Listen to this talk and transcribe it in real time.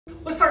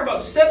Let's talk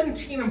about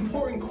 17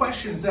 important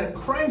questions that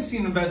crime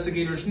scene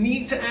investigators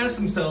need to ask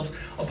themselves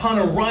upon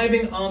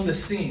arriving on the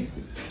scene.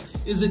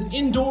 Is it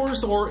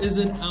indoors or is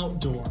it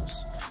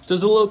outdoors?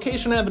 Does the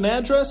location have an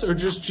address or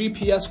just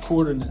GPS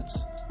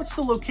coordinates? What's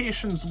the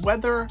location's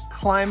weather,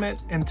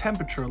 climate, and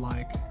temperature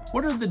like?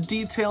 What are the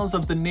details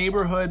of the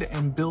neighborhood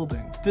and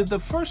building? Did the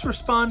first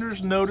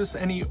responders notice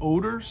any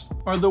odors?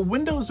 Are the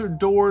windows or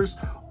doors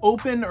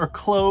open or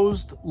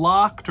closed,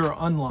 locked or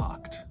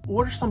unlocked?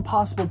 What are some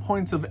possible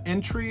points of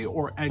entry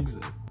or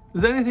exit?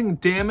 Is anything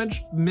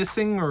damaged,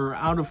 missing, or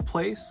out of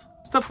place?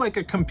 Stuff like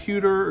a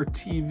computer or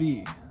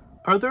TV.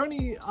 Are there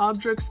any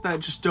objects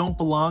that just don't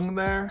belong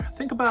there?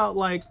 Think about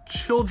like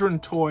children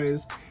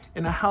toys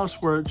in a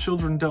house where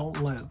children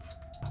don't live.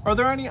 Are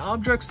there any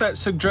objects that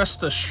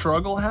suggest a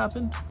struggle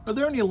happened? Are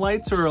there any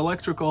lights or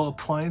electrical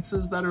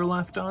appliances that are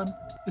left on?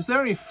 Is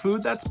there any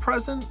food that's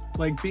present,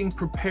 like being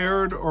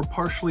prepared or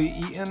partially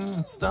eaten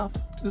and stuff?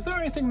 Is there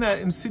anything that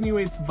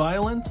insinuates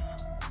violence?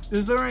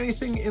 Is there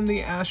anything in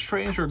the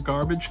ashtrays or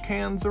garbage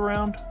cans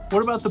around?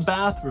 What about the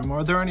bathroom?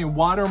 Are there any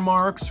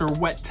watermarks or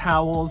wet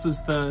towels?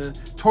 Is the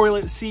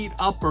toilet seat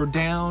up or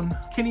down?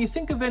 Can you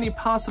think of any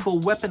possible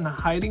weapon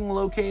hiding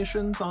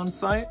locations on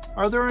site?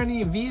 Are there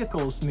any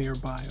vehicles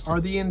nearby?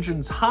 Are the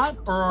engines hot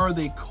or are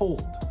they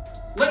cold?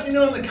 Let me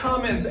know in the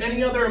comments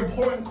any other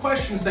important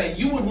questions that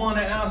you would want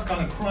to ask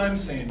on a crime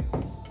scene.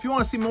 If you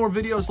want to see more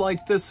videos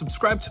like this,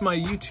 subscribe to my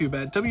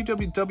YouTube at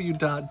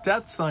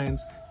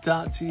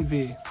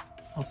www.DeathScience.tv.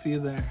 I'll see you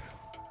there.